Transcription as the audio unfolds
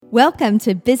Welcome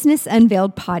to Business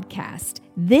Unveiled Podcast.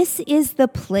 This is the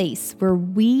place where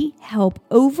we help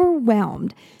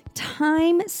overwhelmed,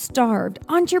 time-starved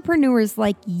entrepreneurs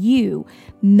like you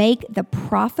make the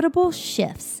profitable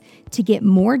shifts to get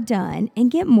more done and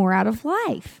get more out of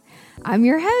life. I'm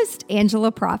your host,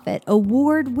 Angela Proffitt,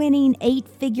 award-winning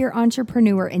 8-figure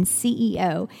entrepreneur and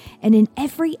CEO. And in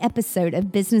every episode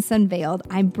of Business Unveiled,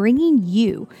 I'm bringing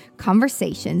you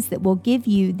conversations that will give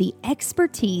you the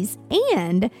expertise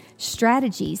and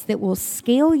strategies that will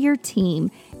scale your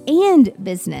team and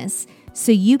business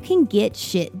so you can get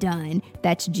shit done.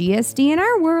 That's GSD in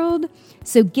our world.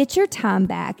 So get your time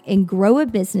back and grow a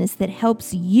business that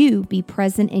helps you be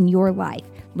present in your life.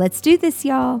 Let's do this,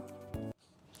 y'all.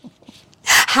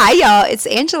 Hi, y'all. It's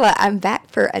Angela. I'm back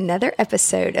for another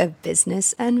episode of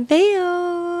Business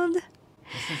Unveiled.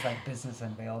 This is like Business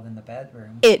Unveiled in the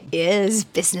bedroom. It is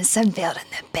Business Unveiled in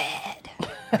the bed.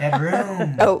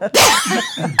 Bedroom. Oh,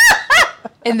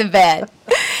 in the bed.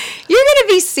 You're going to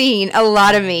be seeing a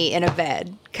lot of me in a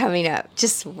bed coming up.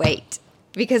 Just wait.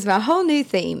 Because my whole new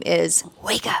theme is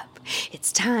wake up.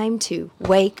 It's time to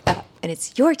wake up. And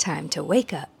it's your time to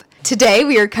wake up. Today,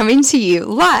 we are coming to you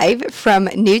live from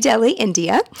New Delhi,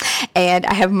 India, and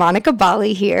I have Monica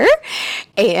Bali here,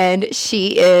 and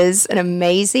she is an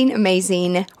amazing,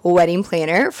 amazing wedding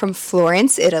planner from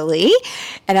Florence, Italy,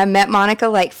 and I met Monica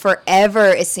like forever.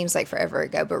 It seems like forever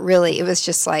ago, but really, it was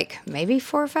just like maybe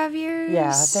 4 or 5 years? Yeah,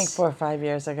 I think 4 or 5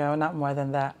 years ago, not more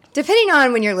than that. Depending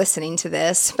on when you're listening to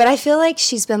this, but I feel like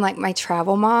she's been like my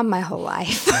travel mom my whole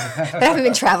life. But I haven't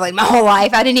been traveling my whole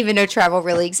life. I didn't even know travel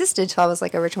really existed until I was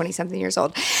like over 20-something years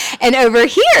old. And over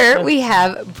here we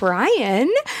have Brian.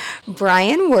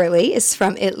 Brian Worley is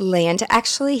from Atlanta.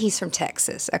 Actually, he's from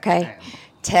Texas, okay?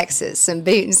 Texas, some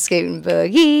boot and scoot and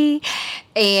boogie.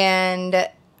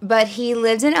 But he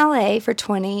lived in LA for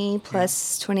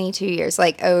 22 years,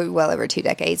 well over 2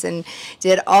 decades, and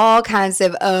did all kinds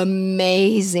of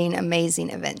amazing,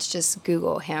 amazing events. Just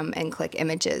Google him and click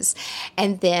images.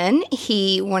 And then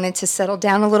he wanted to settle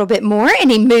down a little bit more,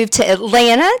 and he moved to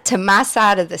Atlanta, to my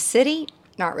side of the city.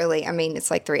 Not really. I mean,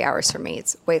 it's like 3 hours from me.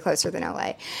 It's way closer than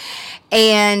LA.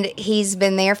 And he's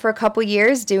been there for a couple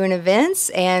years doing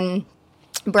events, and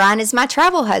Brian is my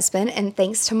travel husband, and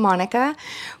thanks to Monica,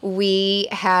 we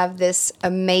have this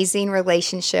amazing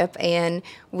relationship, and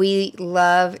we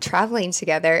love traveling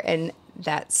together, and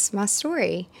that's my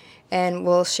story, and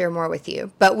we'll share more with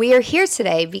you. But we are here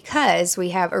today because we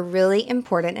have a really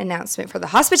important announcement for the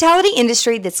hospitality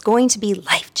industry that's going to be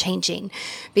life-changing,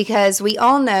 because we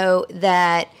all know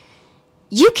that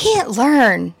you can't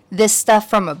learn this stuff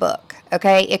from a book.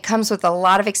 Okay, it comes with a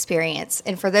lot of experience.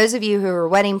 And for those of you who are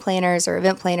wedding planners or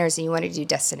event planners and you want to do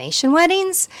destination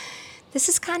weddings, this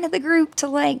is kind of the group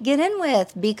to get in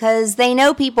with, because they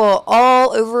know people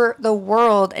all over the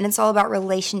world, and it's all about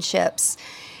relationships.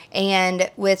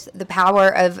 And with the power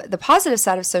of the positive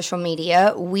side of social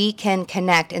media, we can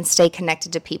connect and stay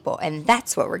connected to people. And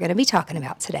that's what we're going to be talking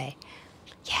about today.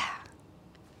 Yeah.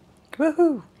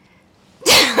 Woohoo!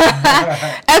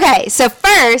 Okay, so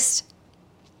first,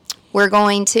 we're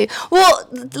going to,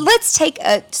 let's take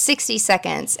 60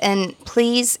 seconds. And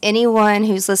please, anyone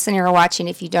who's listening or watching,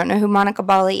 if you don't know who Monica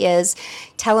Bali is,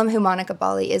 tell them who Monica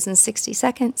Bali is in 60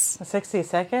 seconds. 60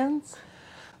 seconds?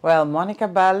 Well, Monica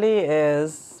Bali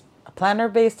is a planner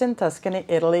based in Tuscany,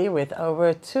 Italy, with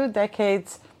over 2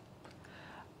 decades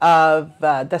of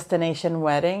destination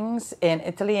weddings in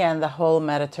Italy and the whole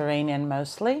Mediterranean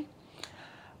mostly.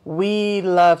 We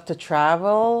love to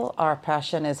travel. Our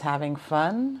passion is having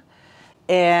fun.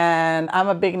 And I'm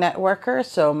a big networker,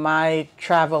 so my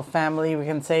travel family, we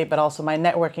can say, but also my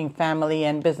networking family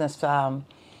and business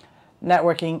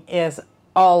networking is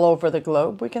all over the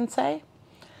globe, we can say.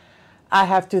 I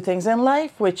have 2 things in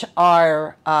life, which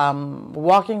are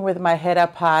walking with my head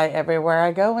up high everywhere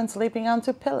I go and sleeping on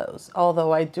 2 pillows,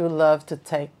 although I do love to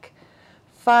take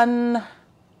fun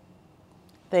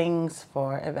things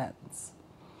for events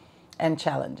and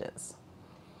challenges.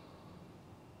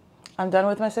 I'm done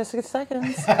with my 60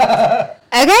 seconds.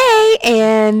 Okay,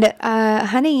 and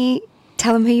honey,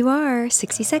 tell them who you are.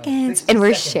 60 seconds. 60 and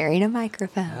we're seconds. sharing a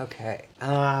microphone. Okay.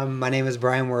 My name is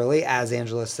Brian Worley. As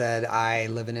Angela said, I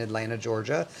live in Atlanta,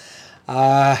 Georgia.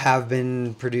 Have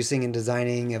been producing and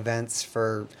designing events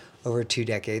for over 2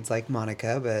 decades, like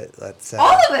Monica, but let's...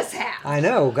 All of us have. I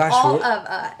know, gosh. All of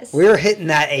us. We're hitting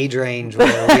that age range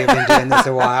where we've been doing this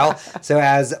a while. So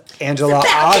as Angela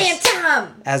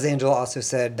also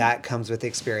said, that comes with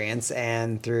experience,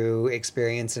 and through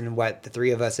experience and what the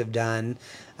 3 of us have done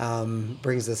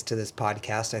brings us to this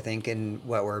podcast, I think, and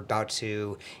what we're about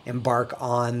to embark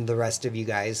on the rest of you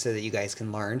guys so that you guys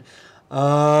can learn.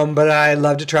 But I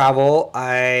love to travel.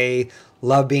 I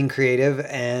love being creative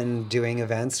and doing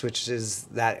events, which is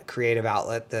that creative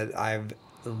outlet that I've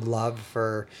loved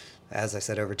for, as I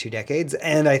said, over 2 decades.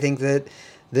 And I think that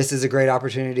this is a great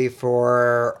opportunity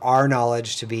for our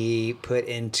knowledge to be put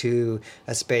into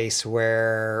a space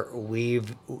where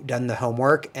we've done the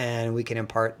homework and we can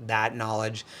impart that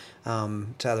knowledge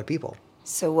to other people.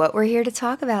 So what we're here to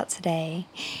talk about today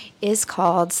is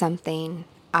called something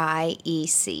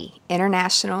IEC,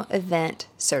 International Event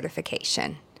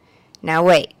Certification. Now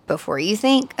wait, before you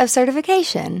think of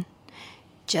certification,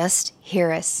 just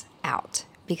hear us out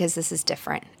because this is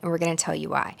different and we're going to tell you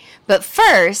why. But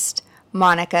first,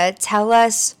 Monica, tell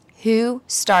us who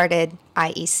started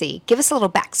IEC. Give us a little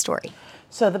backstory.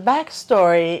 So the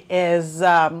backstory is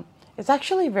it's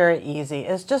actually very easy.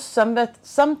 It's just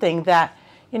something that,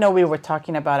 you know, we were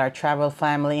talking about our travel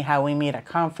family, how we meet at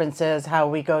conferences, how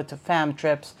we go to fam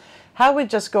trips, how we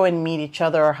just go and meet each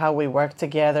other, or how we work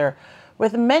together.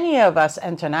 With many of us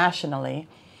internationally,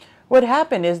 what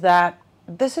happened is that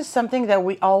this is something that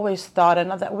we always thought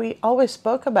and that we always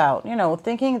spoke about, you know,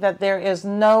 thinking that there is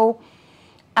no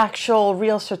actual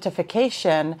real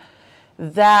certification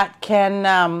that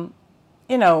can,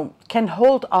 can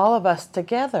hold all of us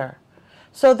together.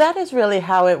 So that is really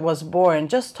how it was born,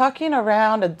 just talking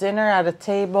around a dinner at a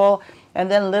table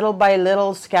and then little by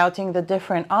little scouting the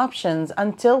different options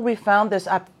until we found this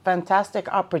fantastic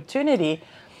opportunity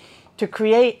to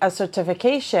create a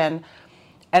certification.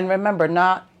 And remember,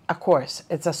 not a course,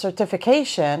 it's a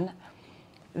certification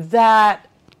that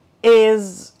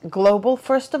is global,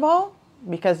 first of all,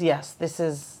 because yes, this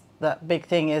is the big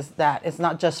thing, is that it's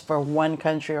not just for one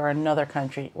country or another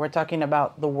country. We're talking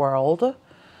about the world.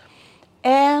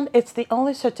 And it's the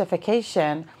only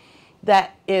certification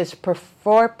that is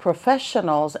for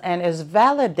professionals and is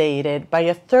validated by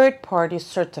a third-party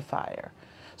certifier.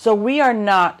 So we are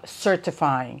not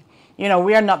certifying. You know,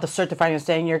 we are not the certifier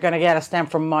saying you're going to get a stamp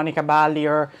from Monica Balli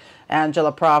or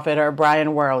Angela Profit or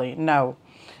Brian Worley. No.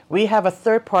 We have a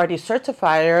third-party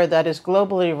certifier that is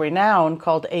globally renowned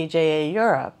called AJA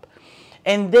Europe,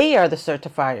 and they are the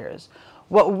certifiers.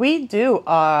 What we do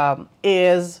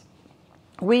is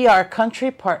we are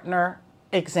country partner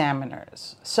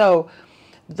examiners. So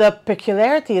the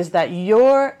peculiarity is that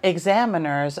your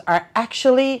examiners are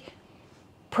actually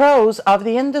pros of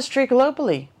the industry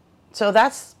globally. So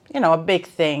that's, a big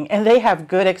thing. And they have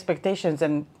good expectations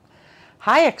and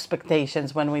high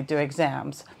expectations when we do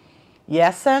exams.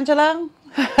 Yes, Angela?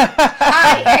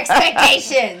 High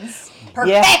expectations.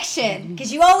 Perfection.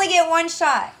 Because you only get one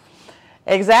shot.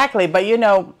 Exactly. But,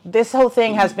 this whole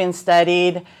thing has been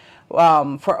studied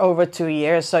for over 2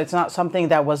 years. So it's not something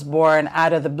that was born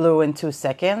out of the blue in 2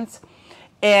 seconds.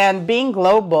 And being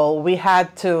global, we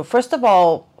had to, first of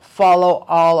all, follow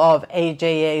all of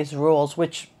AJA's rules,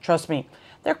 which, trust me,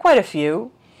 there are quite a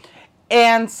few.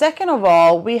 And second of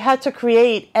all, we had to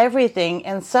create everything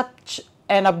in such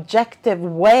an objective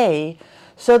way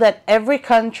so that every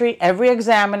country, every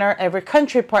examiner, every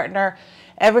country partner,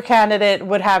 every candidate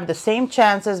would have the same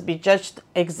chances, be judged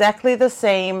exactly the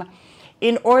same,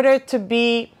 in order to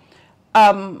be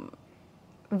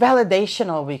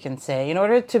validational, we can say, in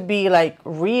order to be like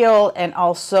real and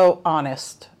also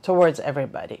honest towards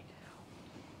everybody.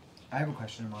 I have a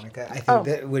question, Monica. I think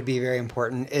that would be very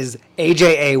important. Is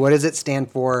AJA, what does it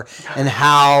stand for, and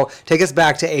how? Take us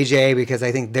back to AJA, because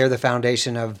I think they're the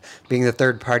foundation of being the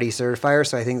third-party certifier.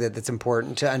 So I think that it's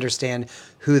important to understand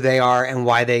who they are and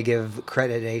why they give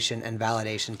accreditation and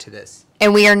validation to this.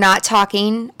 And we are not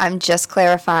talking, I'm just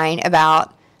clarifying,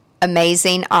 about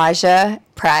amazing Aja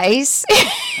Price,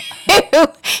 who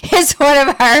is one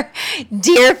of our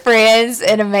dear friends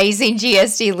and amazing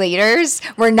GSD leaders.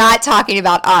 We're not talking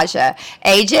about Aja.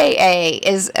 AJA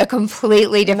is a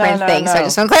completely different thing. No. So I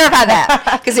just want to clarify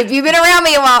that. Because if you've been around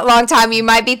me a long time, you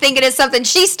might be thinking it's something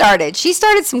she started. She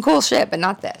started some cool shit, but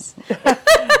not this.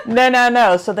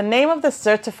 No. So the name of the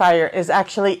certifier is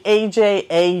actually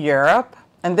AJA Europe,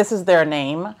 and this is their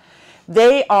name.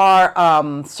 They are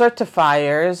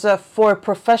certifiers for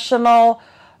professional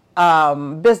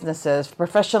businesses,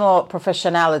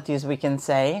 professionalities, we can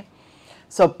say.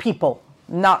 So people,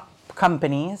 not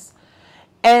companies.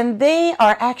 And they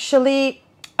are actually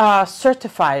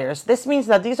certifiers. This means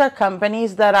that these are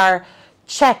companies that are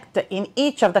checked in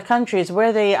each of the countries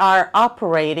where they are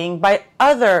operating by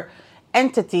other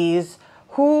entities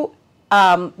who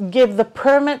give the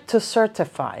permit to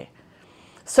certify.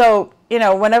 So,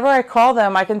 whenever I call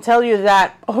them, I can tell you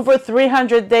that over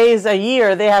 300 days a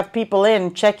year, they have people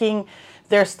in checking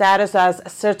their status as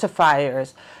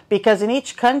certifiers. because in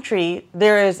each country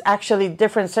there is actually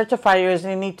different certifiers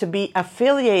you need to be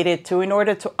affiliated to in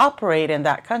order to operate in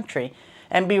that country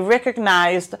and be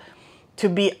recognized to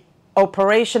be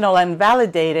operational and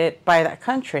validated by that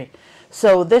country.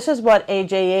 So this is what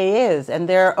AJA is, and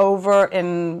they're over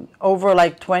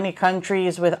like 20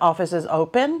 countries with offices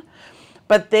open,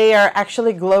 but they are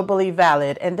actually globally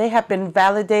valid, and they have been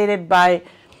validated by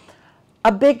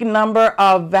a big number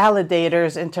of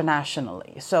validators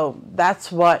internationally. So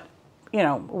that's what,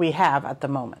 we have at the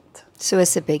moment. So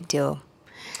it's a big deal.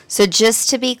 So just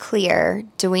to be clear,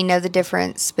 do we know the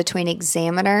difference between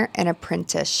examiner and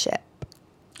apprenticeship?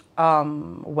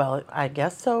 Well, I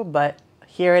guess so, but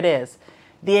here it is.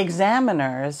 The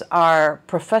examiners are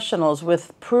professionals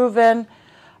with proven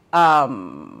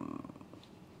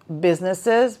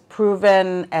businesses,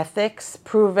 proven ethics,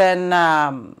 proven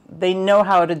they know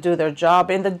how to do their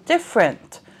job in the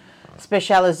different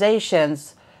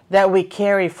specializations that we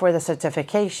carry for the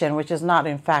certification, which is not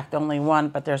in fact only one,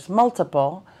 but there's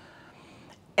multiple.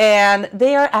 And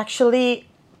they are actually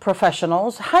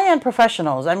professionals, high-end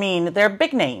professionals. I mean, they're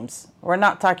big names. We're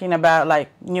not talking about like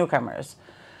newcomers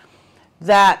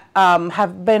that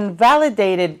have been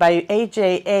validated by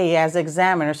AJA as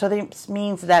examiners. So this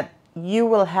means that you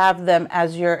will have them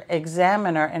as your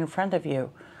examiner in front of you.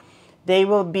 They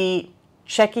will be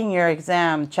checking your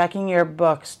exam, checking your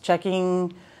books,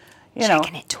 checking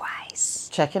it twice.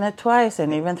 Checking it twice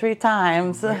and even 3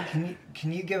 times.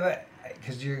 Can you give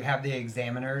because you have the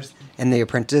examiners and the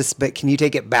apprentice, but can you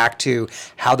take it back to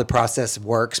how the process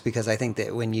works? Because I think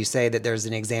that when you say that there's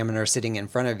an examiner sitting in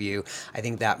front of you, I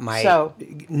think that might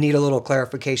need a little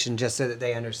clarification just so that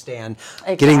they understand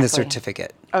getting the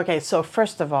certificate. Okay, so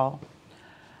first of all,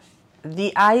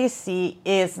 the IEC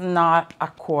is not a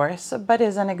course, but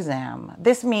is an exam.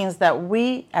 This means that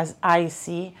we as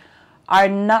IEC are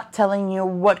not telling you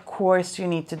what course you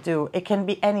need to do. It can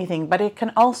be anything, but it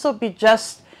can also be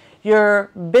just your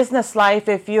business life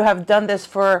if you have done this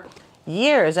for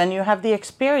years and you have the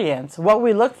experience. What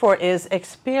we look for is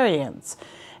experience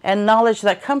and knowledge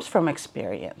that comes from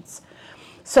experience.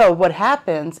 So what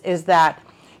happens is that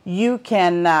you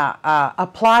can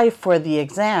apply for the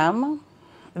exam.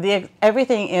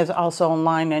 Everything is also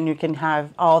online, and you can have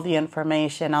all the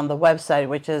information on the website,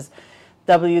 which is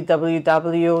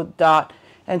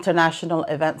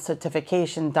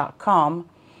www.internationaleventcertification.com.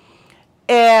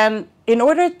 And in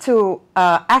order to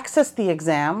access the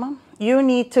exam, you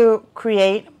need to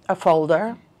create a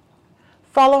folder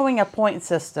following a point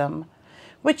system,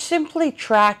 which simply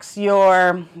tracks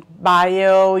your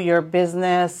bio, your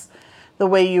business, the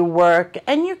way you work,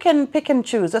 and you can pick and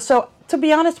choose. So to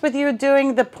be honest with you,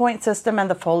 doing the point system and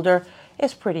the folder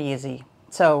is pretty easy.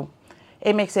 So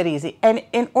it makes it easy. And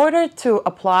in order to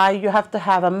apply, you have to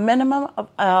have a minimum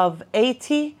of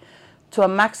 80 to a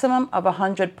maximum of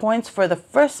 100 points for the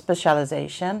first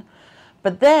specialization.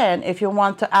 But then if you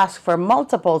want to ask for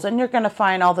multiples, and you're going to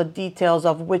find all the details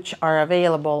of which are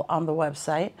available on the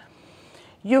website,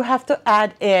 you have to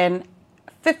add in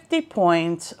 50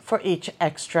 points for each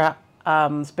extra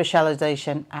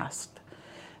specialization asked.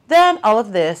 Then all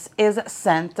of this is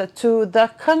sent to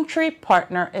the country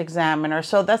partner examiner.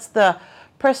 So that's the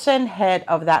person head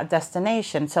of that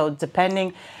destination. So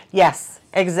depending, yes,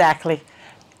 exactly.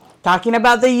 Talking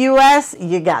about the U.S.,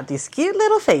 you got these cute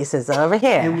little faces over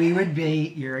here. And we would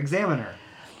be your examiner.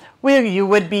 You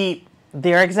would be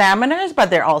their examiners, but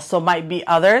there also might be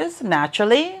others,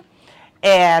 naturally.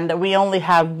 And we only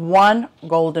have one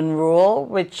golden rule,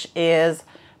 which is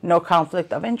no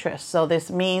conflict of interest. So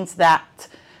this means that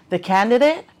the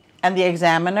candidate and the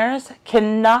examiners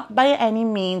cannot by any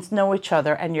means know each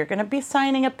other, and you're going to be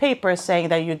signing a paper saying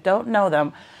that you don't know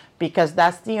them, because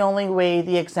that's the only way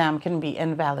the exam can be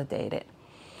invalidated.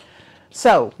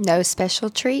 So no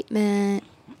special treatment.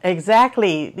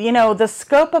 Exactly. The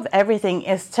scope of everything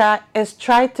is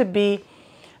try to be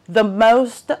the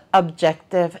most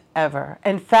objective ever.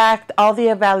 In fact, all the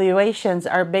evaluations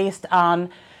are based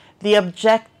on the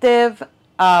objective,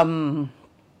 on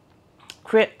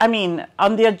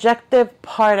the objective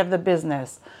part of the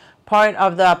business, part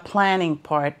of the planning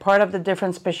part of the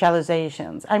different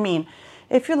specializations.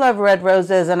 If you love red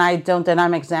roses and I don't, and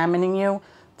I'm examining you,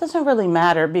 it doesn't really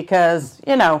matter, because,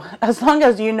 as long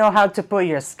as you know how to put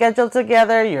your schedule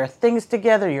together, your things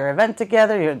together, your event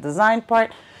together, your design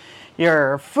part,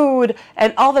 your food,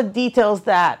 and all the details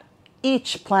that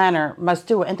each planner must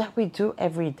do and that we do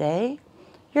every day,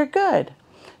 you're good.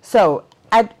 So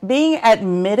being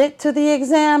admitted to the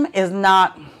exam is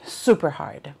not super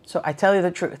hard. So I tell you the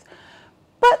truth.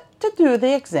 But to do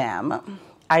the exam,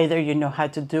 either you know how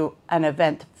to do an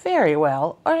event very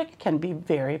well, or it can be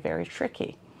very, very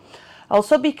tricky.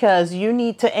 Also because you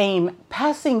need to aim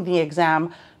passing the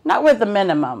exam, not with the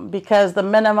minimum, because the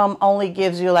minimum only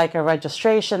gives you like a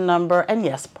registration number and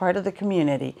yes, part of the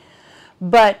community.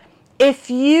 But if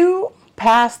you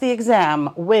pass the exam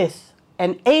with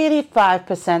an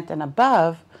 85% and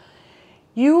above,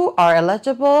 you are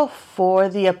eligible for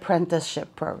the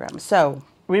apprenticeship program. So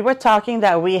we were talking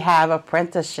that we have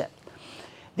apprenticeship.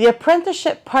 The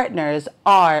apprenticeship partners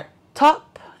are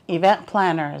top event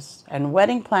planners and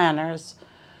wedding planners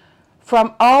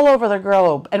from all over the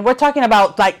globe. And we're talking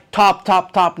about like top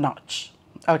notch.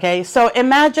 Okay, so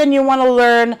imagine you want to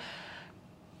learn,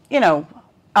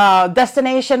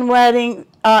 destination wedding,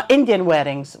 Indian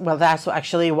weddings. Well, that's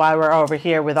actually why we're over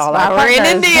here with all our partners. We're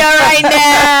in India right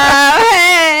now.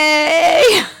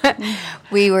 Hey!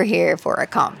 We were here for a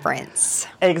conference.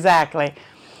 Exactly.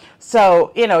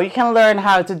 So, you can learn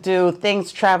how to do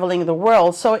things traveling the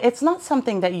world. So it's not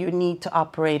something that you need to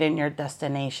operate in your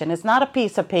destination. It's not a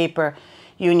piece of paper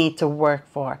you need to work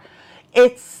for.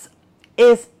 It's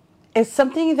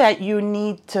something that you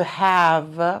need to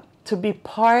have to be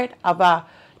part of a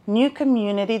new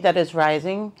community that is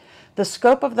rising. The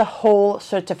scope of the whole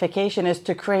certification is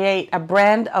to create a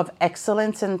brand of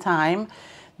excellence in time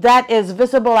that is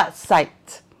visible at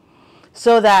sight.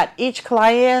 So that each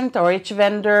client or each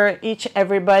vendor,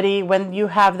 everybody, when you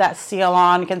have that seal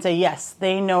on, can say, yes,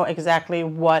 they know exactly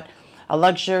what a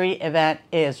luxury event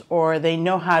is, or they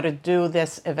know how to do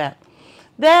this event.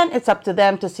 Then it's up to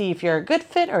them to see if you're a good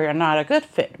fit or you're not a good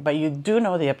fit, but you do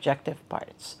know the objective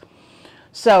parts.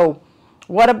 So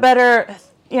what a better,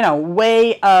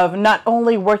 way of not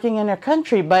only working in a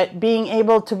country, but being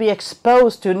able to be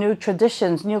exposed to new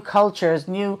traditions, new cultures,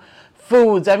 new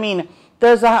foods. I mean,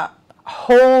 there's a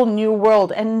whole new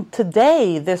world, and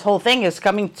today this whole thing is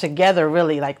coming together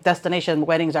really. Like destination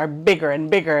weddings are bigger and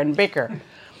bigger and bigger,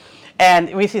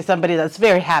 and we see somebody that's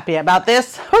very happy about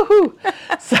this.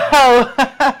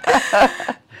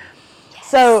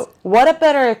 So what a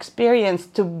better experience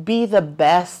to be the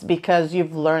best because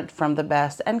you've learned from the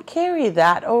best and carry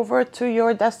that over to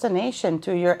your destination,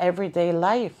 to your everyday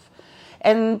life,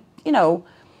 and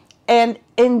and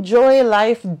enjoy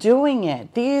life doing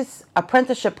it. These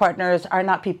apprenticeship partners are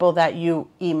not people that you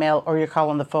email or you call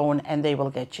on the phone and they will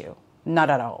get you. Not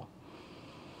at all.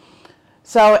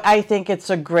 So I think it's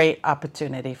a great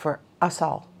opportunity for us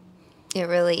all. It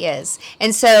really is.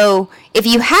 And so if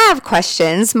you have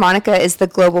questions, Monica is the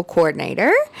global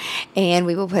coordinator, and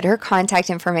we will put her contact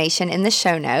information in the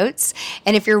show notes.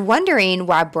 And if you're wondering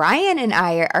why Brian and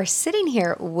I are sitting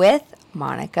here with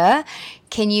Monica,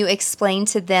 can you explain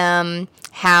to them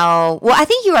how, well, I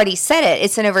think you already said it.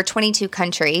 It's in over 22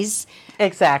 countries.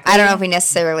 Exactly. I don't know if we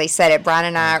necessarily said it. Brian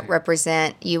and I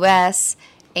represent U.S.,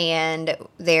 and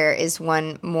there is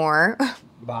one more.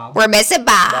 Bob. We're missing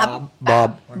Bob.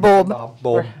 Bob.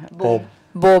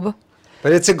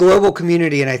 But it's a global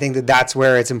community, and I think that that's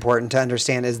where it's important to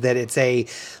understand is that it's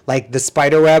like the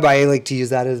spider web. I like to use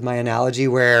that as my analogy,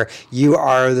 where you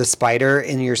are the spider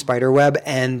in your spider web,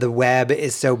 and the web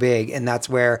is so big, and that's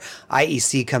where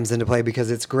IEC comes into play because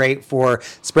it's great for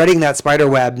spreading that spider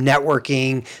web,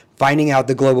 networking, finding out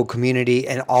the global community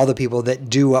and all the people that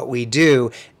do what we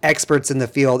do, experts in the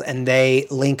field, and they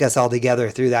link us all together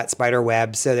through that spider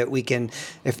web so that we can,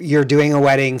 if you're doing a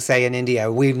wedding, say in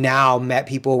India, we've now met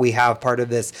people, we have part of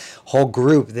this whole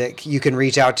group that you can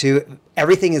reach out to.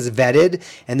 Everything is vetted,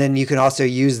 and then you can also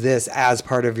use this as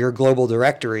part of your global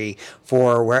directory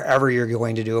for wherever you're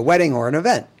going to do a wedding or an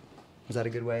event. Is that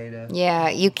a good way to? Yeah,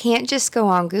 you can't just go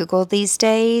on Google these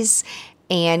days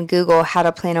and Google how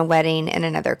to plan a wedding in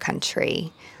another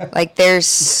country. Like, there's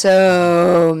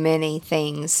so many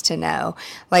things to know.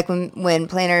 Like when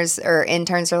planners or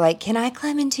interns are like, can I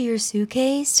climb into your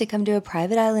suitcase to come to a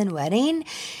private island wedding?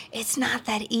 It's not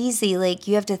that easy. Like,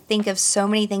 you have to think of so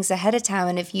many things ahead of time.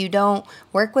 And if you don't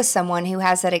work with someone who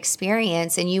has that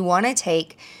experience and you want to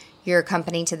take your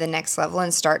company to the next level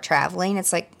and start traveling,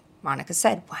 it's like Monica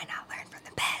said, why not learn from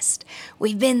the best?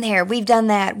 We've been there. We've done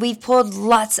that. We've pulled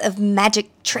lots of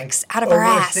magic tricks out of our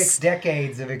ass. Over 6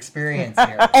 decades of experience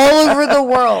here. All over the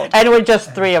world. And we're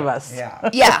just 3 of us.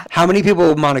 Yeah. How many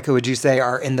people, Monica, would you say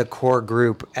are in the core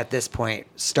group at this point,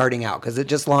 starting out? Because it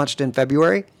just launched in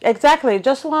February? Exactly. It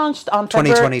just launched on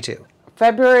 2022.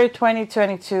 February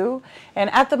 2022. And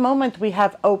at the moment, we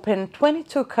have opened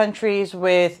 22 countries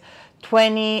with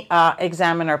 20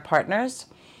 examiner partners.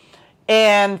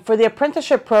 And for the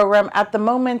apprenticeship program, at the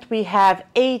moment, we have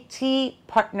 80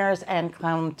 partners and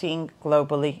counting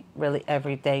globally, really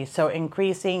every day. So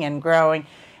increasing and growing,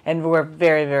 and we're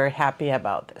very, very happy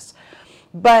about this.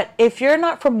 But if you're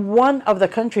not from one of the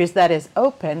countries that is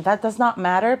open, that does not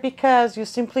matter because you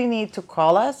simply need to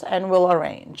call us and we'll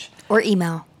arrange. Or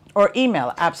email. Or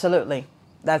email, absolutely.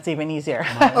 That's even easier.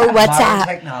 Or WhatsApp. Modern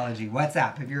technology.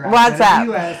 WhatsApp. If you're outside of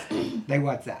the U.S., they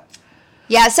WhatsApp.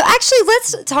 Yeah, so actually,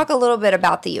 let's talk a little bit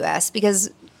about the U.S. because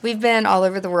we've been all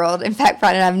over the world. In fact,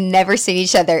 Brian and I have never seen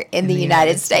each other in the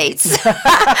United States.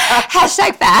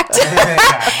 Hashtag fact.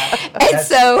 And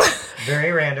so...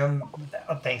 Very random.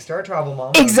 Thanks to our travel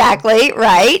mom. Exactly,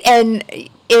 right. And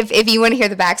if you want to hear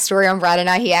the backstory on Brian and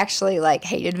I, he actually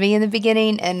hated me in the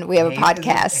beginning, and we have a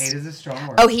podcast. Hate is a strong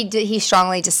word. Oh, he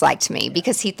strongly disliked me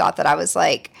because he thought that I was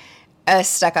like a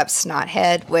stuck-up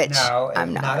snothead, which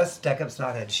I'm not. Not a stuck-up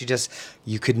snothead.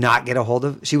 You could not get a hold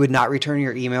of, she would not return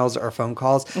your emails or phone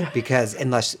calls because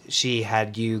unless she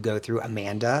had you go through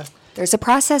Amanda. There's a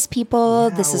process, people.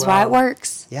 Yeah, this is why it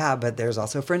works. Yeah, but there's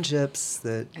also friendships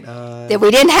that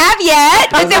we didn't have yet,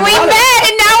 but then we met,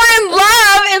 and now we're in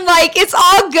love, and it's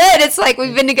all good. It's like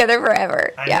we've been together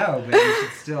forever. I know, but you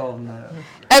should still know.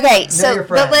 Okay,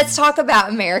 but let's talk about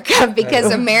America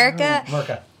because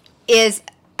America is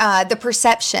the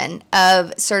perception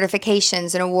of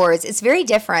certifications and awards. It's very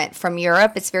different from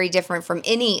Europe. It's very different from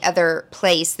any other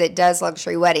place that does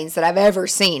luxury weddings that I've ever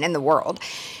seen in the world.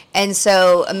 And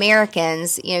so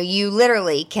Americans, you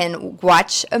literally can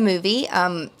watch a movie,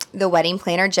 The Wedding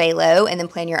Planner, J-Lo, and then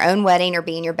plan your own wedding or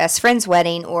be in your best friend's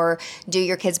wedding or do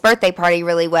your kid's birthday party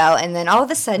really well. And then all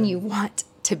of a sudden you want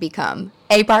to become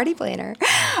a party planner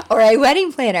or a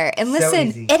wedding planner. And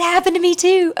listen, it happened to me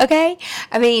too, okay?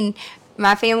 I mean,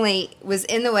 my family was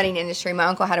in the wedding industry. My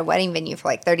uncle had a wedding venue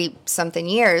for 30-something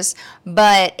years.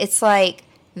 But it's like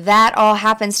that all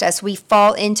happens to us. We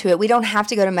fall into it. We don't have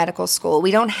to go to medical school.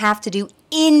 We don't have to do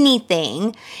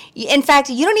anything. In fact,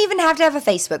 you don't even have to have a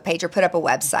Facebook page or put up a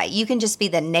website. You can just be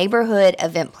the neighborhood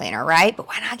event planner, right? But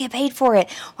why not get paid for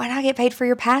it? Why not get paid for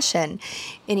your passion?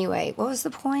 Anyway, what was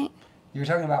the point? You were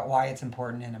talking about why it's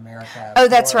important in America. Oh,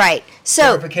 that's right.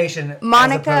 So certification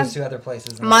Monica, as opposed to other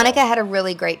places. Monica had a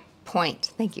really great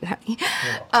point. Thank you, honey.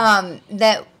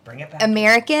 That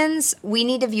Americans, we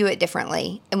need to view it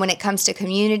differently. And when it comes to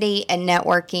community and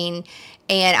networking,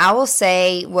 and I will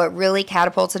say what really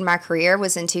catapulted my career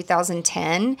was in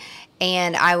 2010.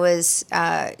 And I was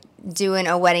doing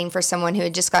a wedding for someone who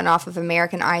had just gotten off of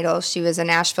American Idol. She was a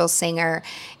Nashville singer.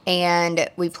 And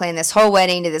we planned this whole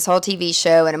wedding to this whole TV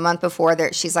show. And a month before,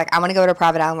 she's like, I want to go to a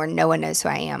private island where no one knows who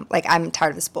I am. I'm tired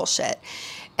of this bullshit.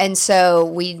 And so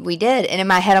we did. And in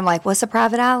my head, I'm like, what's a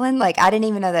private island? I didn't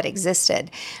even know that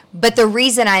existed. But the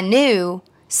reason I knew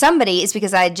somebody is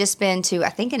because I had just been to, I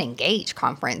think, an Engage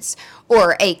conference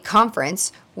or a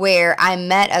conference where I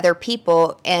met other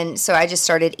people. And so I just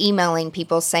started emailing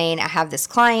people saying, I have this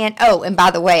client. Oh, and by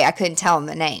the way, I couldn't tell them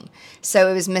the name. So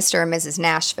it was Mr. and Mrs.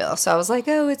 Nashville. So I was like,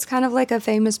 oh, it's kind of like a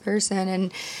famous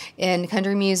person in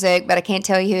country music, but I can't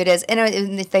tell you who it is.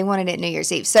 And they wanted it New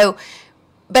Year's Eve.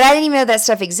 But I didn't even know that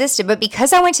stuff existed. But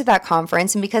because I went to that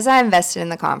conference and because I invested in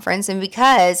the conference and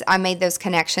because I made those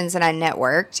connections and I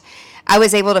networked, I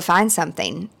was able to find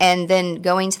something. And then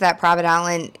going to that private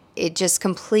island, it just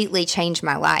completely changed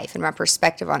my life and my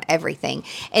perspective on everything.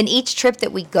 And each trip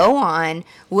that we go on,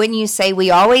 wouldn't you say we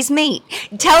always meet?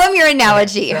 Tell them your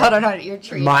analogy. Hold on, your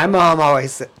tree. My mom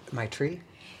always said, my tree?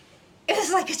 It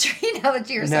was like a tree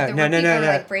analogy or something.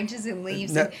 No. Branches and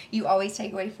leaves, and you always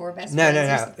take away 4 best friends.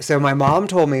 No. So my mom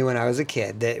told me when I was a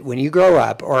kid that when you grow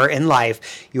up or in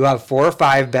life, you have 4 or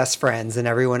 5 best friends and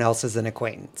everyone else is an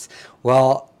acquaintance.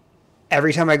 Well,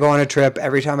 every time I go on a trip,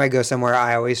 every time I go somewhere,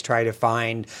 I always try to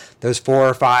find those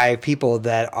 4 or 5 people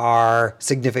that are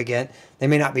significant. They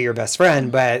may not be your best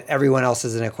friend, but everyone else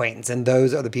is an acquaintance. And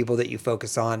those are the people that you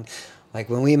focus on. Like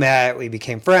when we met, we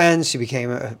became friends. She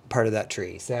became a part of that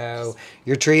tree. So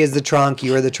your tree is the trunk,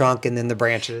 you are the trunk, and then the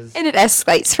branches. And it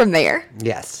escalates from there.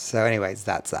 Yes. So anyways,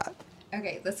 that's that.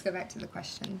 Okay, let's go back to the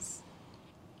questions.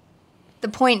 The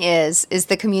point is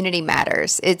the community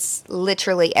matters. It's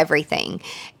literally everything.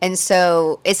 And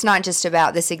so it's not just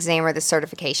about this exam or the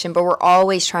certification, but we're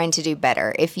always trying to do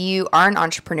better. If you are an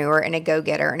entrepreneur and a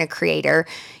go-getter and a creator,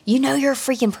 you know you're a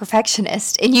freaking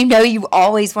perfectionist and you know you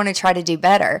always want to try to do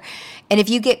better. And if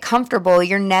you get comfortable,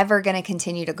 you're never going to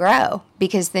continue to grow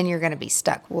because then you're going to be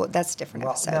stuck. Well, that's a different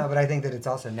episode. No, but I think that it's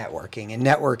also networking. And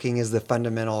networking is the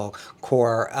fundamental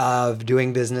core of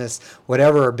doing business,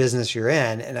 whatever business you're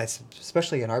in. And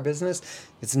especially in our business,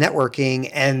 it's networking.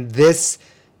 And this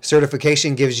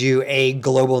certification gives you a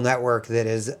global network that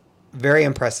is very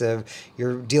impressive.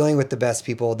 You're dealing with the best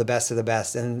people, the best of the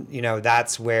best. And,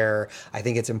 that's where I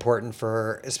think it's important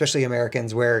for, especially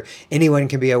Americans, where anyone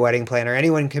can be a wedding planner,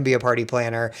 anyone can be a party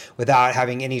planner without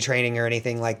having any training or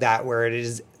anything like that, where it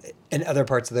is in other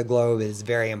parts of the globe, it is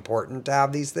very important to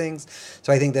have these things.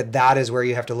 So I think that is where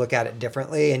you have to look at it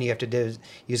differently, and you have to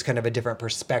use kind of a different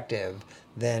perspective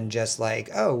than just like,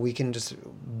 oh, we can just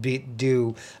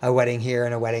do a wedding here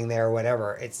and a wedding there or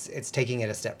whatever. It's taking it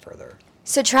a step further.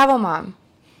 So Travel Mom.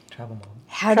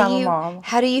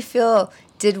 How do you feel?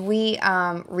 Did we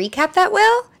recap that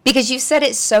well? Because you said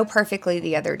it so perfectly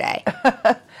the other day.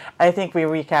 I think we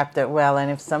recapped it well,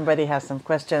 and if somebody has some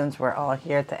questions, we're all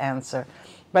here to answer.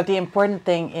 But the important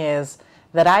thing is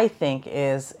that I think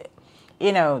is,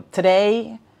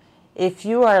 today, if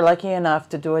you are lucky enough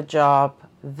to do a job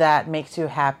that makes you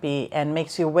happy and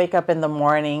makes you wake up in the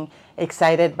morning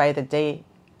excited by the day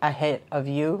ahead of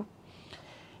you,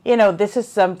 this is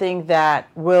something that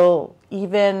will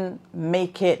even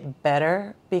make it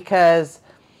better, because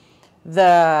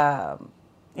getting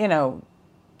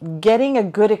a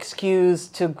good excuse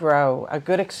to grow, a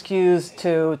good excuse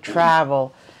to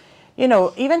travel,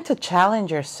 even to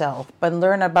challenge yourself, but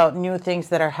learn about new things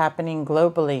that are happening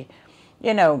globally.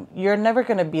 You're never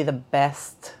going to be the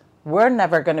best. We're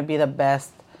never going to be the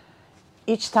best.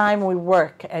 Each time we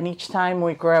work, and each time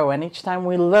we grow, and each time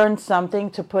we learn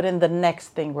something to put in the next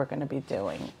thing we're going to be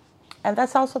doing. And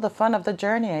that's also the fun of the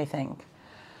journey, I think.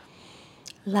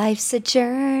 Life's a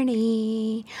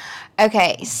journey.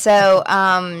 Okay, so,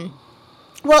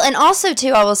 well, and also,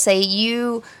 too, I will say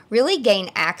you really gain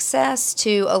access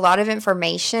to a lot of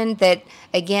information that,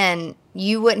 again,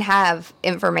 you wouldn't have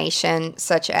information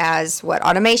such as what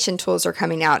automation tools are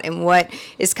coming out and what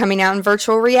is coming out in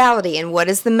virtual reality and what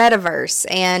is the metaverse.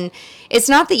 And it's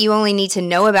not that you only need to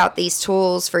know about these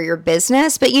tools for your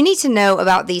business, but you need to know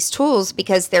about these tools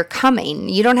because they're coming.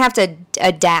 You don't have to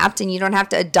adapt and you don't have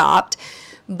to adopt,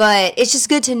 but it's just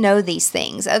good to know these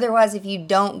things. Otherwise, if you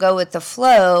don't go with the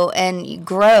flow and you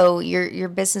grow, your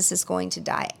business is going to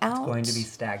die out. It's going to be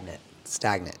stagnant.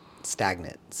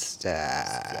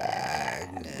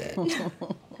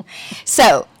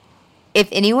 So, if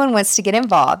anyone wants to get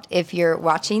involved, if you're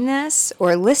watching this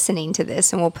or listening to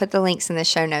this, and we'll put the links in the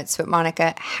show notes, but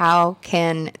Monica, how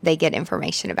can they get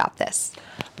information about this?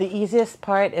 The easiest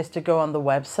part is to go on the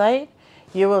website.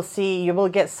 You will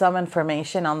get some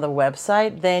information on the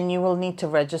website. Then you will need to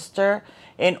register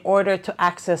in order to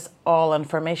access all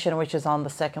information, which is on the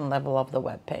second level of the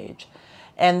web page.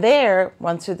 And there,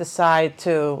 once you decide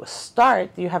to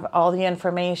start, you have all the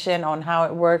information on how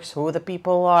it works, who the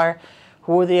people are,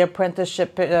 who the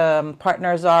apprenticeship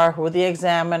partners are, who the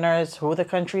examiners, who the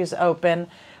country is open.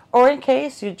 Or in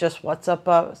case, you just WhatsApp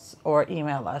us or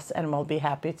email us, and we'll be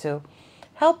happy to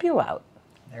help you out.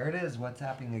 There it is.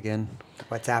 WhatsApping again.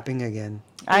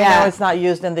 I know it's not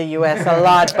used in the U.S. a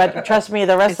lot, but trust me,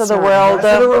 the rest of the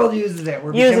world uses it.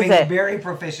 We're becoming very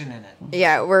proficient in it.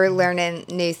 Yeah, we're learning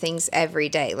new things every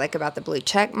day, like about the blue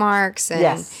check marks.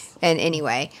 And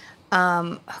anyway,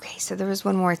 okay, so there was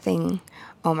one more thing.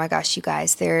 Oh my gosh, you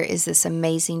guys, there is this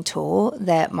amazing tool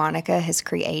that Monica has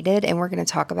created, and we're going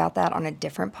to talk about that on a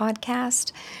different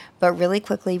podcast. But really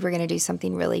quickly, we're going to do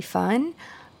something really fun.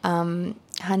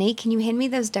 Honey, can you hand me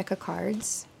those deck of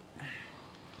cards?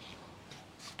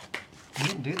 We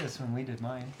didn't do this when we did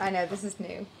mine. I know, this is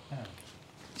new. Yeah.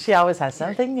 She always has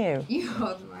something new. You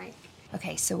hold the mic.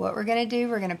 Okay, so what we're going to do,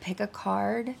 we're going to pick a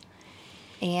card,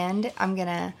 and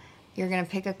you're going to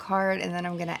pick a card, and then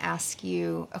I'm going to ask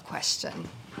you a question.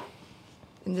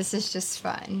 And this is just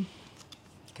fun.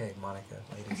 Okay, Monica,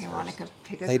 ladies first. Okay, Monica,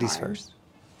 pick a card. Ladies first.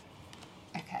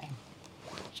 Okay.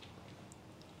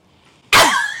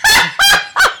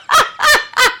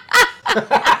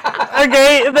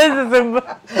 Okay, this is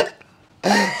oh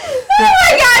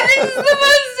my God, this is the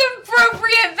most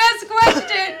appropriate, best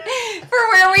question for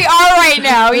where we are right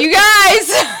now, you guys.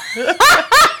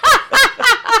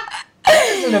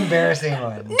 This is an embarrassing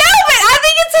one. No, but I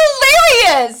think it's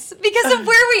hilarious because of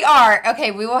where we are.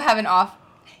 Okay, we will have an off.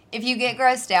 If you get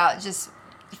grossed out, just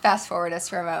fast forward us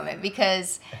for a moment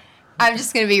because I'm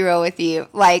just going to be real with you.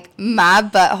 Like, my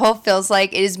butthole feels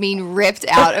like it is being ripped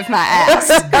out of my ass.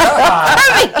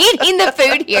 I'm eating the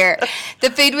food here.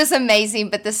 The food was amazing,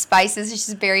 but the spices is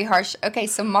just very harsh. Okay,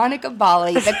 so Monica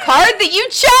Bali, the card that you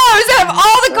chose out of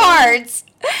all the cards.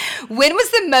 When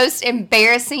was the most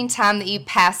embarrassing time that you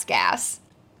passed gas?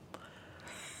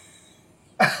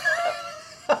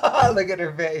 Look at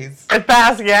her face. It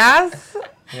passed gas?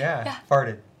 Yeah,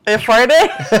 farted. It farted?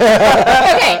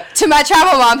 Okay, to my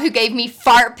travel mom who gave me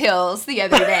fart pills the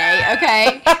other day,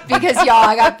 okay? Because, y'all,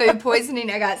 I got food poisoning.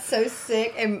 I got so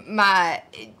sick, and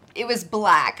It was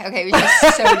black. Okay, it was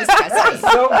just so disgusting.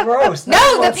 So gross.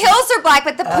 No, the pills are black,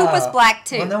 but the poop was black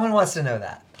too. Well, no one wants to know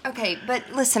that. Okay, but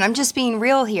listen, I'm just being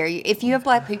real here. If you have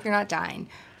black poop, you're not dying.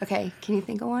 Okay, can you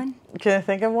think of one? Can I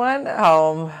think of one?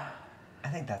 I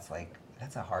think that's a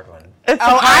hard one.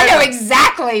 I know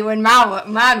exactly when mine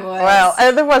was. Well,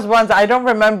 there was ones, I don't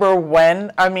remember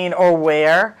when, or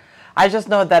where. I just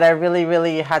know that I really,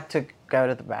 really had to go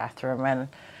to the bathroom and,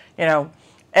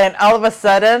 and all of a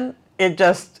sudden it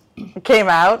just came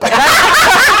out. And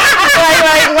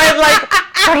I went like,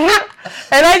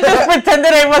 and I just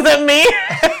pretended it wasn't me.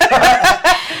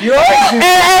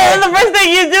 And the first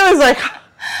thing you do is like,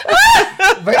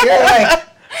 but you're like,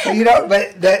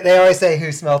 but they always say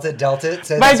who smelt it dealt it.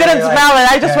 So but I didn't smell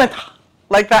it. I just went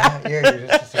like that. You're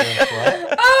just saying,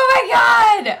 what? Oh my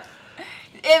God.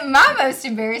 My most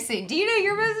embarrassing. Do you know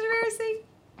your most embarrassing?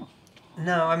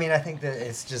 No, I think that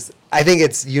I think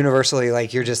it's universally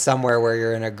like you're just somewhere where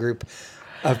you're in a group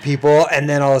of people and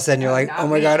then all of a sudden you're like, oh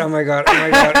my God, oh my God, oh my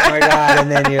God, oh my God.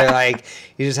 And then you're like,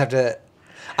 you just have to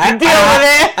deal with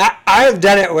it. I've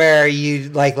done it where you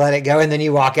like let it go and then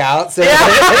you walk out. So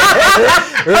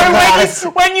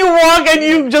when you walk and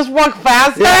you just walk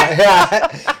faster.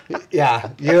 Yeah.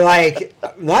 You're like,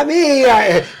 not me.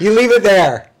 You leave it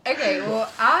there. Okay, well,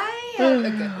 I have a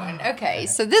good one. Okay,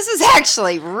 so this is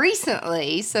actually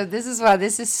recently, so this is why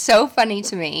this is so funny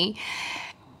to me.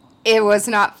 It was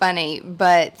not funny,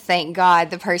 but thank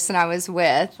God the person I was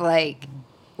with,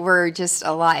 we're just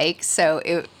alike,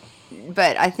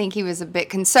 but I think he was a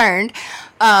bit concerned.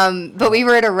 But we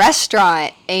were at a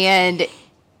restaurant, and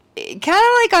kind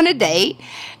of like on a date,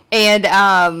 and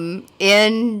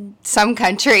in some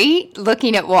country,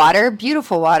 looking at water,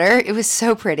 beautiful water. It was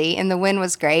so pretty, and the wind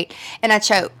was great, and I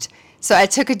choked. So I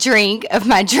took a drink of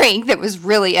my drink that was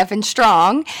really effing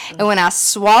strong, and when I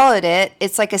swallowed it,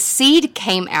 it's like a seed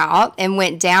came out and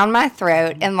went down my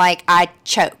throat, and I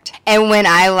choked. And when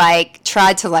I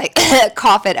tried to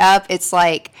cough it up, it's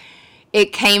like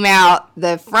it came out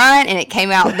the front and it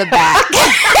came out the back.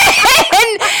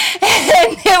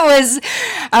 and it was,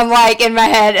 I'm in my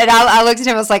head, and I looked at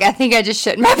him, I was like, I think I just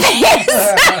shit in my pants.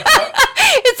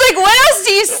 It's like, what else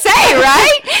do you say,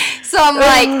 right? So I'm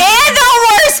like, and the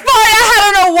worst part, I had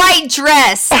on a white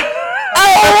dress. A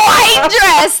white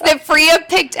dress that Freya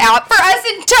picked out for us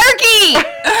in Turkey.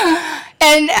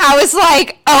 And I was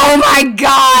like, oh my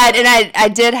God. And I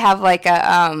did have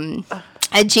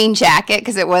a jean jacket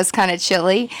because it was kind of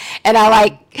chilly, and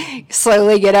I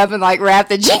slowly get up and wrap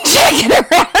the jean jacket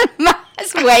around my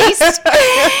waist,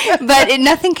 but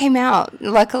nothing came out,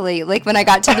 luckily, when I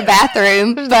got to the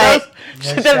bathroom. But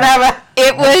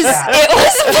it was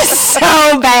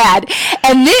so bad.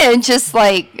 And then just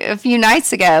a few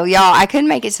nights ago, y'all, I couldn't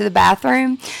make it to the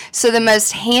bathroom, so the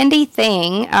most handy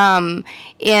thing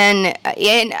in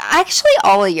actually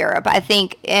all of Europe, I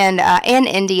think, and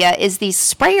India, is these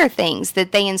sprayer things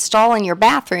that they install in your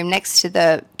bathroom next to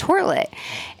the toilet.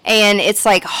 And it's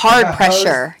hard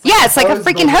pressure. Yeah, it's a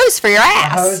freaking hose for your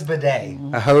ass. A hose bidet.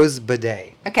 A hose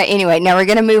bidet. Okay, anyway, now we're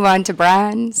going to move on to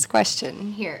Brian's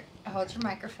question. Here, hold your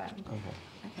microphone.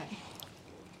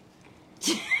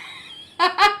 Okay.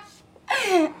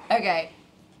 Okay.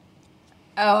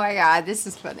 Oh my God, this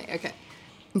is funny. Okay.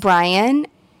 Brian,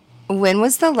 when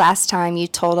was the last time you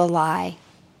told a lie?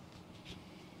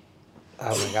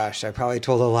 Oh my gosh, I probably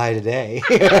told a lie today.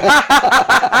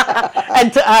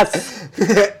 And to us.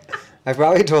 I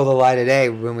probably told a lie today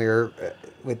when we were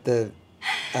with the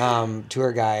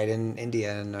tour guide in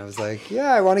India, and I was like,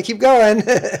 yeah, I want to keep going.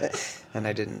 And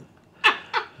I didn't.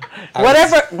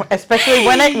 Especially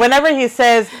whenever he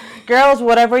says, girls,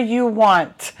 whatever you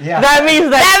want. Yeah. That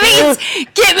means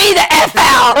get me the F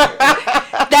out.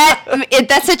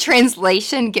 That's a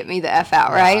translation, get me the F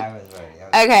out, right? Yeah, I was right.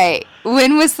 Okay,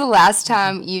 when was the last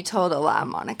time you told a lie,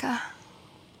 Monica?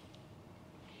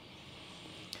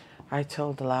 I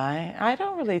told a lie. I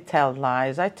don't really tell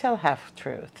lies. I tell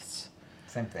half-truths.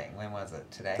 Same thing. When was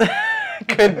it? Today?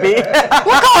 Could be. We'll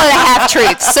call it a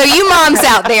half-truth. So you moms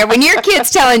out there, when your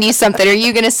kid's telling you something, are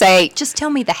you going to say, just tell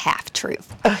me the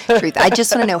half-truth? I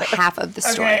just want to know half of the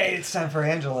story. Okay, it's time for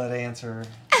Angela to answer.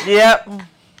 Yep.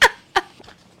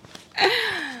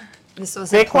 This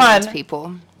was Big important, one.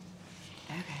 people.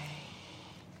 Okay.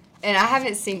 And I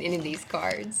haven't seen any of these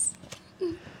cards.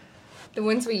 The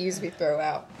ones we usually throw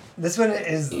out. This one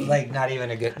is not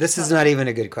even a good. This is not even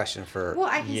a good question for. Well,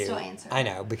 I can you. still answer. I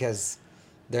know because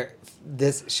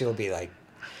she'll be like,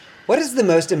 what is the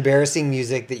most embarrassing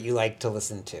music that you like to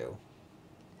listen to?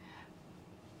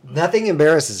 Nothing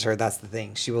embarrasses her. That's the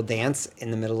thing. She will dance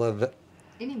in the middle of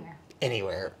Anywhere.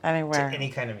 anywhere. Anywhere. To any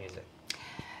kind of music.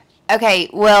 Okay,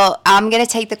 well, I'm going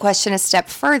to take the question a step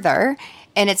further.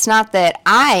 And it's not that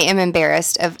I am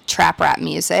embarrassed of trap rap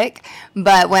music,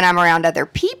 but when I'm around other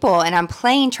people and I'm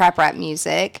playing trap rap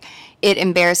music, it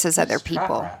embarrasses other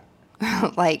people.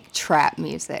 Like trap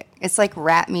music. It's like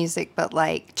rap music, but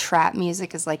like trap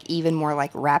music is like even more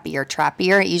like rappy or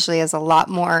trappier. It usually has a lot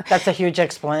more. That's a huge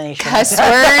explanation. Cuss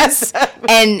words,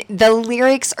 and the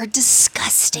lyrics are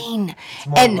disgusting. It's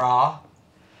more raw.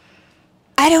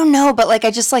 I don't know, but like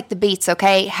I just like the beats,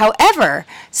 okay? However,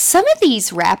 some of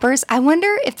these rappers, I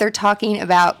wonder if they're talking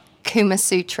about Kama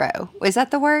Sutra. Is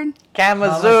that the word?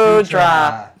 Kama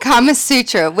Sutra. Kama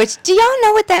Sutra, which do y'all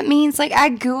know what that means? Like I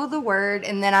Google the word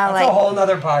and then That's a whole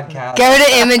nother podcast. Go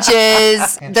to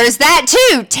images. There's that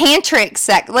too. Tantric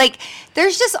sex. Like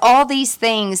there's just all these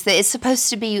things that is supposed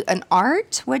to be an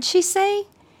art. What'd she say?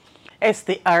 It's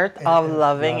the art of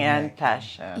loving and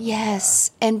passion.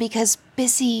 Yes, and because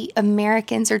busy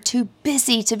Americans are too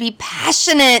busy to be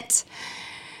passionate,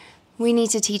 we need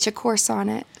to teach a course on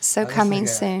it. So coming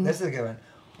soon. This is a good one.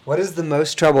 What is the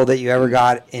most trouble that you ever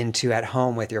got into at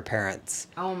home with your parents?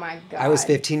 Oh my God. I was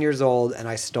 15 years old and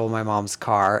I stole my mom's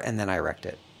car and then I wrecked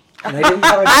it. And I didn't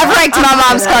have I've wrecked my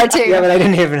mom's car too. Yeah, but I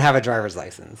didn't even have a driver's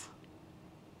license.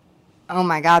 Oh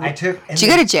my God. Did you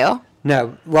go to jail?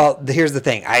 No. Well, here's the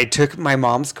thing. I took my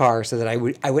mom's car so that I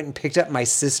went and picked up my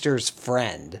sister's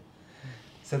friend.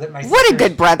 So that my What a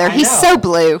good brother. He's so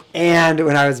blue. And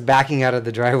when I was backing out of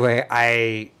the driveway,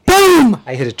 I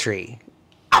hit a tree.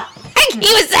 He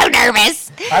was so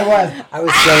nervous. I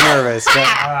was so nervous. But, oh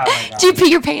my God. Did you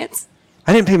pee your pants?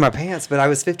 I didn't pee my pants, but I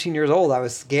was 15 years old. I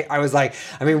was scared. I was like,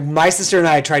 my sister and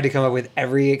I tried to come up with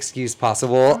every excuse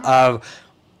possible of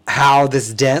how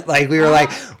this dent, like we were like,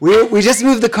 we just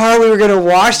moved the car, we were going to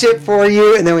wash it for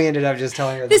you, and then we ended up just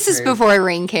telling her this is before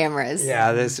Ring cameras.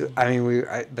 Yeah,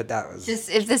 but that was just,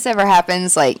 if this ever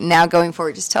happens, like now going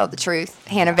forward, just tell the truth.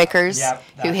 Hannah Vickers,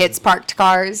 who hits parked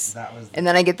cars, and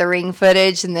then I get the Ring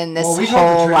footage, and then this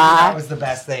whole lie. That was the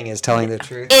best thing, is telling the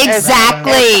truth.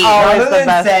 Exactly. Rather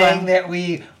than saying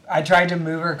that I tried to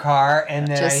move her car and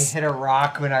then I hit a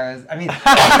rock when I was.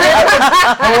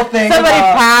 Whole thing. Somebody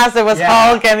passed. It was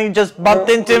Hulk, and he just bumped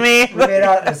into me. We made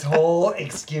out this whole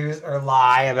excuse or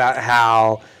lie about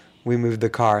how we moved the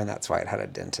car, and that's why it had a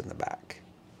dent in the back.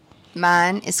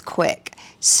 Mine is quick.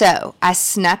 So I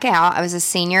snuck out. I was a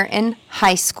senior in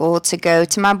high school to go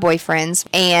to my boyfriend's,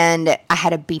 and I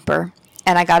had a beeper.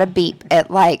 And I got a beep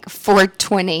at like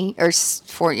 4:20 or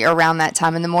around that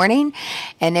time in the morning.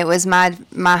 And it was my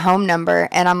home number.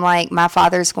 And I'm like, my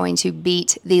father's going to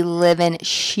beat the living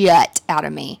shit out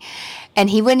of me. And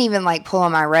he wouldn't even like pull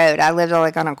on my road. I lived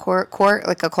like on a court,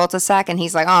 like a cul-de-sac. And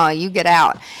he's like, oh, you get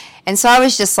out. And so I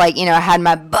was just like, I had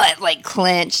my butt like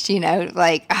clenched,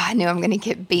 like I knew I'm going to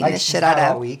get beaten the shit out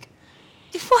of. All week.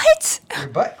 What? Your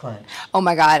butt clenched. Oh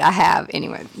my God, I have.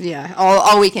 Anyway, yeah,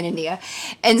 all week in India.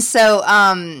 And so,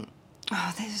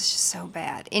 this is just so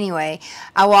bad. Anyway,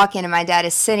 I walk in and my dad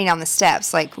is sitting on the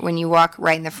steps. Like when you walk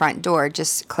right in the front door,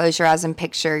 just close your eyes and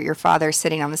picture your father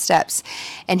sitting on the steps.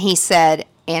 And he said,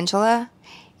 Angela,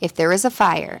 if there was a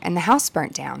fire and the house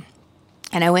burnt down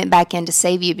and I went back in to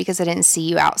save you because I didn't see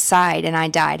you outside and I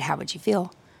died, how would you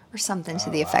feel? Or something to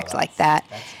the effect like that.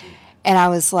 And I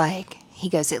was like, he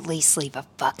goes, at least leave a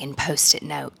fucking Post-it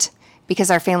note.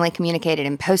 Because our family communicated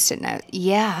in Post-it note.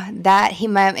 Yeah,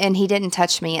 and he didn't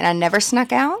touch me. And I never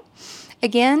snuck out.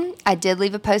 Again, I did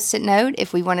leave a Post-it note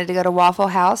if we wanted to go to Waffle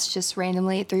House just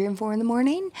randomly at 3 and 4 in the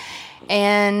morning.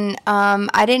 And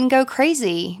I didn't go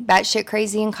crazy, batshit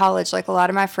crazy in college like a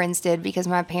lot of my friends did because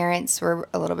my parents were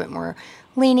a little bit more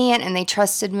lenient and they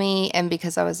trusted me. And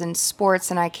because I was in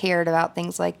sports and I cared about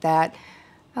things like that,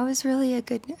 I was really a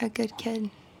good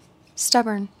kid.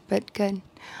 Stubborn, but good.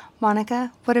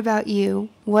 Monica, what about you?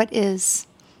 What is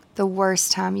the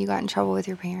worst time you got in trouble with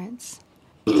your parents?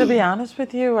 To be honest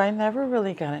with you, I never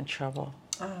really got in trouble.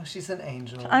 Oh, she's an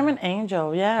angel. I'm an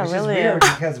angel, yeah, Which really. Is weird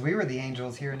because we were the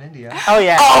angels here in India. Oh,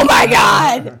 yeah. Oh, my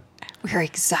God. We're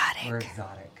exotic. We're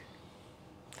exotic.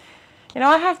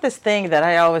 I have this thing that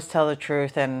I always tell the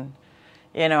truth, and,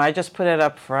 I just put it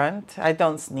up front. I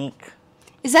don't sneak.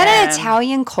 Is that an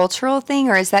Italian cultural thing,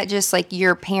 or is that just like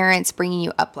your parents bringing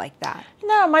you up like that?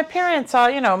 No, my parents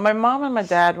are, my mom and my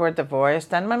dad were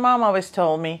divorced, and my mom always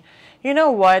told me, you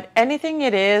know what, anything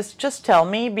it is, just tell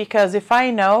me, because if I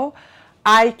know,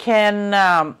 I can,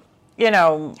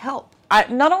 help.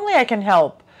 Not only I can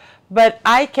help, but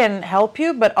I can help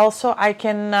you, but also I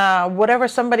can, whatever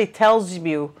somebody tells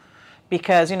you,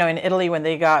 because, in Italy, when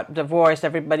they got divorced,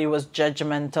 everybody was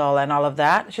judgmental and all of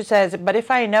that. She says, but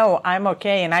if I know, I'm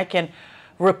okay and I can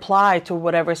reply to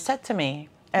whatever's said to me.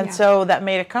 And so that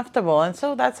made it comfortable. And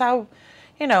so that's how,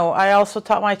 I also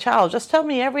taught my child, just tell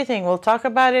me everything. We'll talk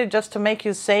about it just to make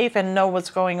you safe and know what's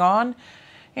going on.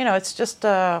 It's just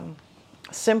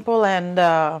simple,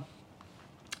 and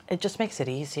it just makes it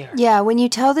easier. Yeah, when you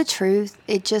tell the truth,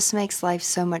 it just makes life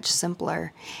so much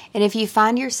simpler. And if you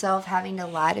find yourself having to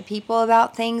lie to people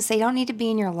about things, they don't need to be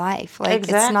in your life. Like,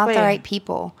 It's not the right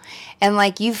people. And,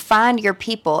 you find your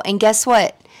people. And guess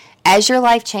what? As your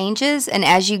life changes and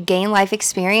as you gain life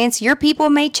experience, your people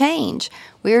may change.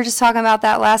 We were just talking about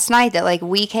that last night, that,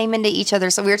 we came into each other.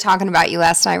 So we were talking about you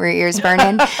last night. Were your ears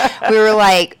burning? We were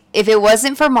like, if it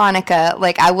wasn't for Monica,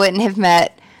 I wouldn't have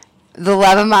met the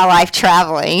love of my life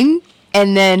traveling,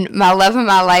 and then my love of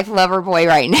my life lover boy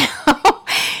right now.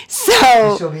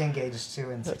 So she'll be engaged too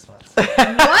in 6 months.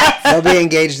 What? They'll be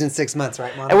engaged in 6 months,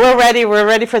 right, Monica? We're ready. We're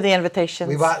ready for the invitations.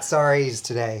 We bought saris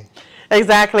today.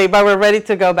 Exactly, but we're ready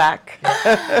to go back.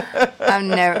 I'm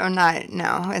not.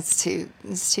 No, it's too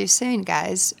soon,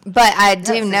 guys. But I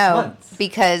do know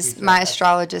because my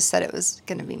astrologist said it was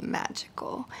going to be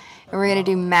magical. And we're going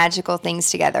to do magical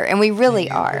things together. And we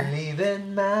really are. Believe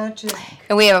in magic.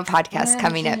 And we have a podcast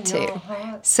coming up, too.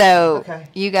 So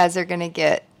you guys are going to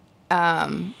get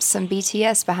some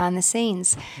BTS behind the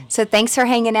scenes. So thanks for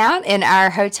hanging out in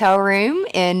our hotel room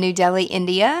in New Delhi,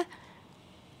 India.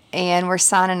 And we're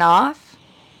signing off.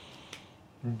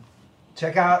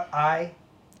 Check out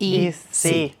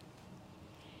IEC.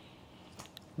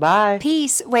 Bye.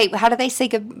 Peace. Wait, how do they say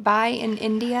goodbye in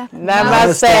India?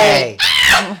 Namaste. Yay!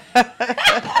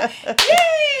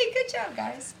 Good job,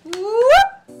 guys.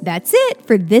 That's it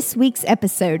for this week's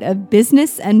episode of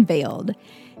Business Unveiled.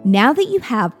 Now that you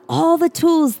have all the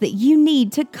tools that you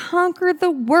need to conquer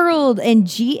the world and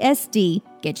GSD,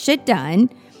 get shit done,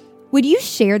 would you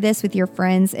share this with your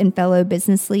friends and fellow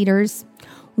business leaders?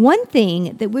 One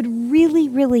thing that would really,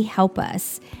 really help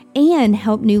us and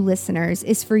help new listeners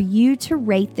is for you to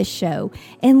rate the show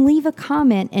and leave a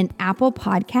comment in Apple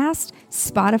Podcast,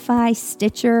 Spotify,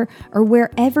 Stitcher, or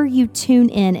wherever you tune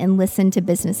in and listen to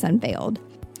Business Unveiled.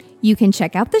 You can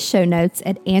check out the show notes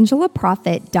at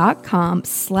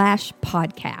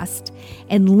angelaprofit.com/podcast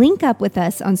and link up with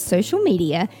us on social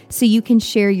media so you can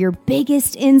share your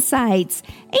biggest insights.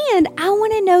 And I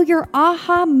want to know your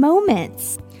aha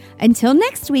moments. Until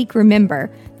next week,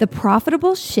 remember, the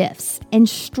profitable shifts and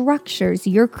structures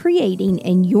you're creating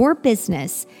in your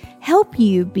business help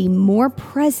you be more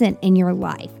present in your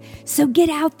life. So get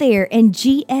out there and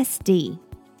GSD.